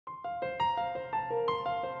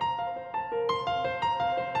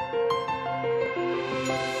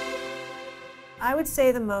I would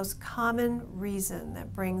say the most common reason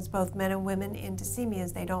that brings both men and women in to see me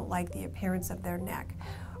is they don't like the appearance of their neck,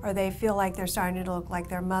 or they feel like they're starting to look like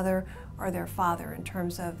their mother or their father in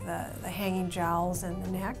terms of the hanging jowls and the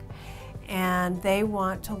neck. And they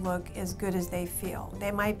want to look as good as they feel.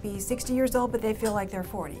 They might be 60 years old, but they feel like they're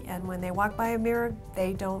 40. And when they walk by a mirror,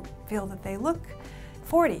 they don't feel that they look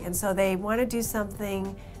 40. And so they want to do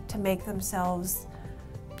something to make themselves,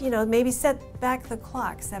 you know, maybe set back the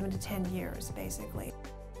clock 7 to 10 years, basically.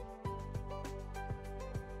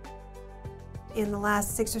 In the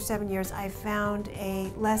last 6 or 7 years, I found a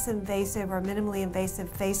less invasive or minimally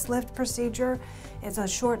invasive facelift procedure. It's a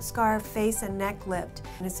short scar face and neck lift,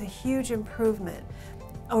 and it's a huge improvement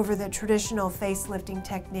over the traditional facelifting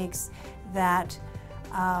techniques that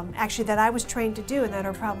that I was trained to do and that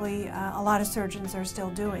are probably a lot of surgeons are still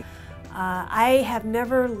doing. I have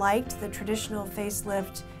never liked the traditional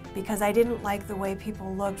facelift because I didn't like the way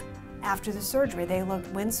people looked after the surgery. They looked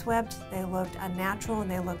windswept, they looked unnatural,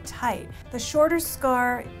 and they looked tight. The shorter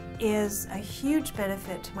scar is a huge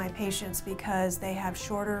benefit to my patients because they have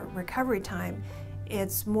shorter recovery time.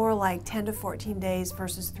 It's more like 10 to 14 days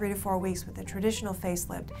versus 3 to 4 weeks with the traditional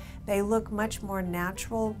facelift. They look much more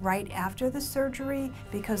natural right after the surgery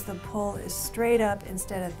because the pull is straight up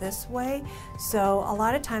instead of this way. So a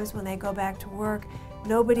lot of times when they go back to work,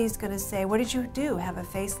 nobody's going to say, "What did you do? Have a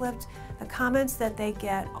facelift?" The comments that they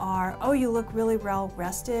get are, "Oh, you look really well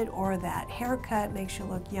rested," or "That haircut makes you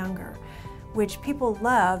look younger," which people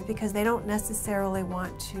love because they don't necessarily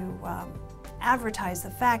want to advertise the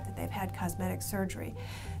fact that they've had cosmetic surgery.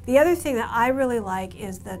 The other thing that I really like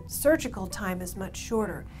is that surgical time is much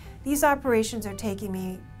shorter. These operations are taking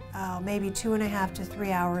me maybe 2.5 to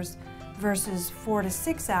 3 hours versus 4 to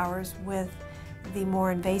 6 hours with the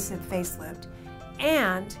more invasive facelift.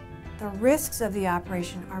 And the risks of the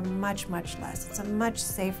operation are much, much less. It's a much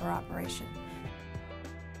safer operation.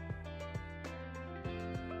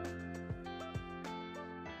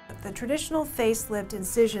 The traditional facelift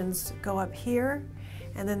incisions go up here,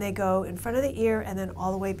 and then they go in front of the ear and then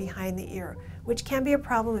all the way behind the ear, which can be a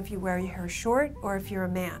problem if you wear your hair short or if you're a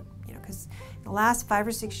man. You know, because in the last 5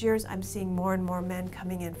 or 6 years, I'm seeing more and more men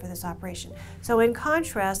coming in for this operation. So in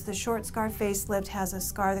contrast, the short scar facelift has a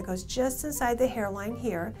scar that goes just inside the hairline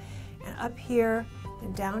here, and up here,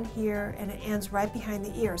 and down here, and it ends right behind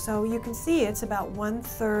the ear. So you can see it's about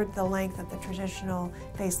 1/3 the length of the traditional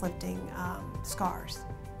facelifting scars.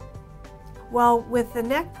 Well, with the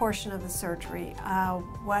neck portion of the surgery,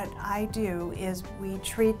 what I do is we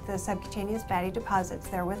treat the subcutaneous fatty deposits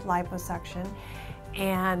there with liposuction,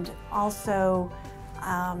 and also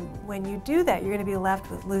when you do that, you're going to be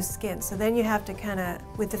left with loose skin. So then you have to kind of,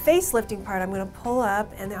 with the facelifting part, I'm going to pull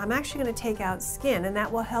up and I'm actually going to take out skin, and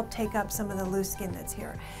that will help take up some of the loose skin that's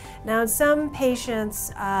here. Now in some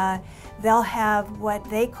patients, they'll have what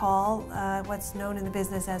they call, what's known in the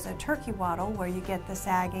business as a turkey waddle, where you get the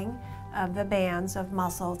sagging of the bands of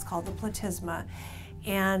muscle. It's called the platysma,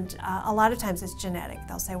 and a lot of times it's genetic.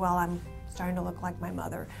 They'll say, "Well, I'm starting to look like my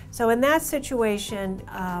mother." So in that situation,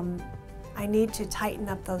 I need to tighten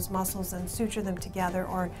up those muscles and suture them together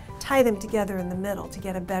or tie them together in the middle to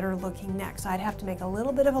get a better looking neck. So I'd have to make a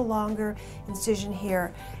little bit of a longer incision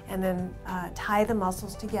here and then tie the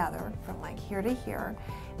muscles together from like here to here.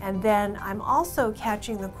 And then I'm also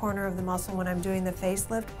catching the corner of the muscle when I'm doing the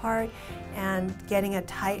facelift part and getting a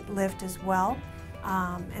tight lift as well.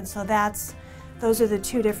 And so those are the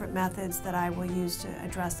two different methods that I will use to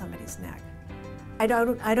address somebody's neck. I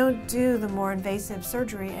don't do the more invasive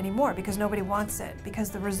surgery anymore because nobody wants it,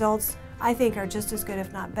 because the results I think are just as good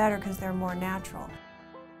if not better because they're more natural.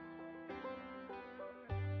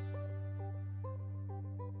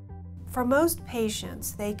 For most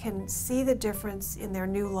patients, they can see the difference in their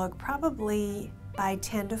new look probably by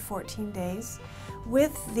 10 to 14 days.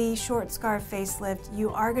 With the short scar facelift,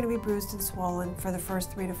 you are going to be bruised and swollen for the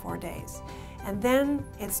first 3 to 4 days. And then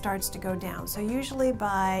it starts to go down. So usually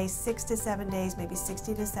by 6 to 7 days, maybe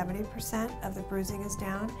 60 to 70% of the bruising is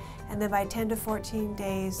down. And then by 10 to 14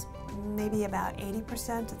 days, maybe about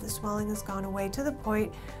 80% of the swelling has gone away, to the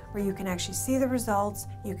point where you can actually see the results.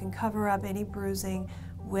 You can cover up any bruising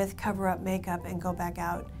with cover-up makeup and go back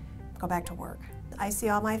to work. I see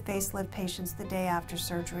all my facelift patients the day after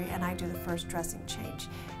surgery, and I do the first dressing change.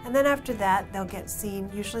 And then after that, they'll get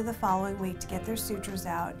seen usually the following week to get their sutures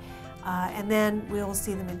out. And then we'll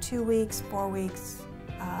see them in 2 weeks, 4 weeks,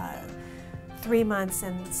 3 months,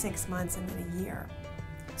 and 6 months, and then a year.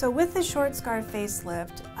 So with the short scar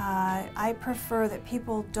facelift, I prefer that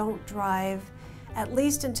people don't drive at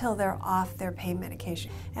least until they're off their pain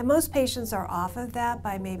medication. And most patients are off of that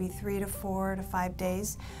by maybe 3 to 4 to 5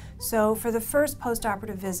 days. So for the first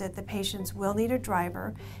postoperative visit, the patients will need a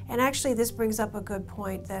driver. And actually this brings up a good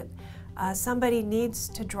point that somebody needs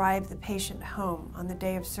to drive the patient home on the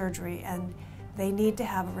day of surgery, and they need to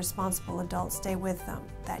have a responsible adult stay with them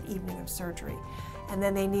that evening of surgery. And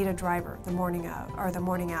then they need a driver the morning or the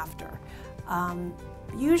morning after.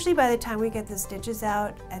 Usually by the time we get the stitches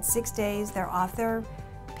out, at 6 days, they're off their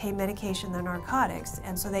pain medication, their narcotics,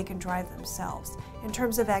 and so they can drive themselves. In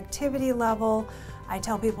terms of activity level, I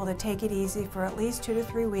tell people to take it easy for at least 2 to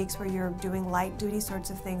 3 weeks where you're doing light duty sorts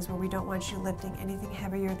of things where we don't want you lifting anything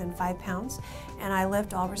heavier than 5 pounds. And I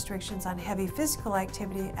lift all restrictions on heavy physical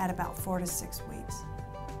activity at about 4 to 6 weeks.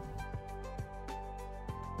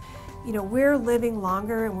 You know, we're living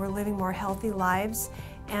longer and we're living more healthy lives.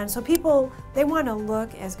 And so people, they want to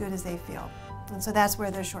look as good as they feel. And so that's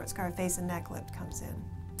where the short scar face and neck lift comes in.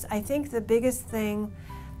 I think the biggest thing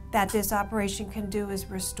that this operation can do is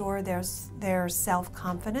restore their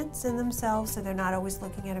self-confidence in themselves, so they're not always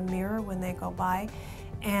looking at a mirror when they go by.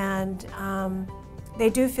 And they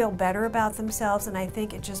do feel better about themselves, and I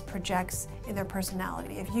think it just projects in their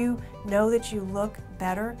personality. If you know that you look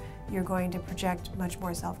better, you're going to project much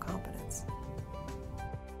more self-confidence.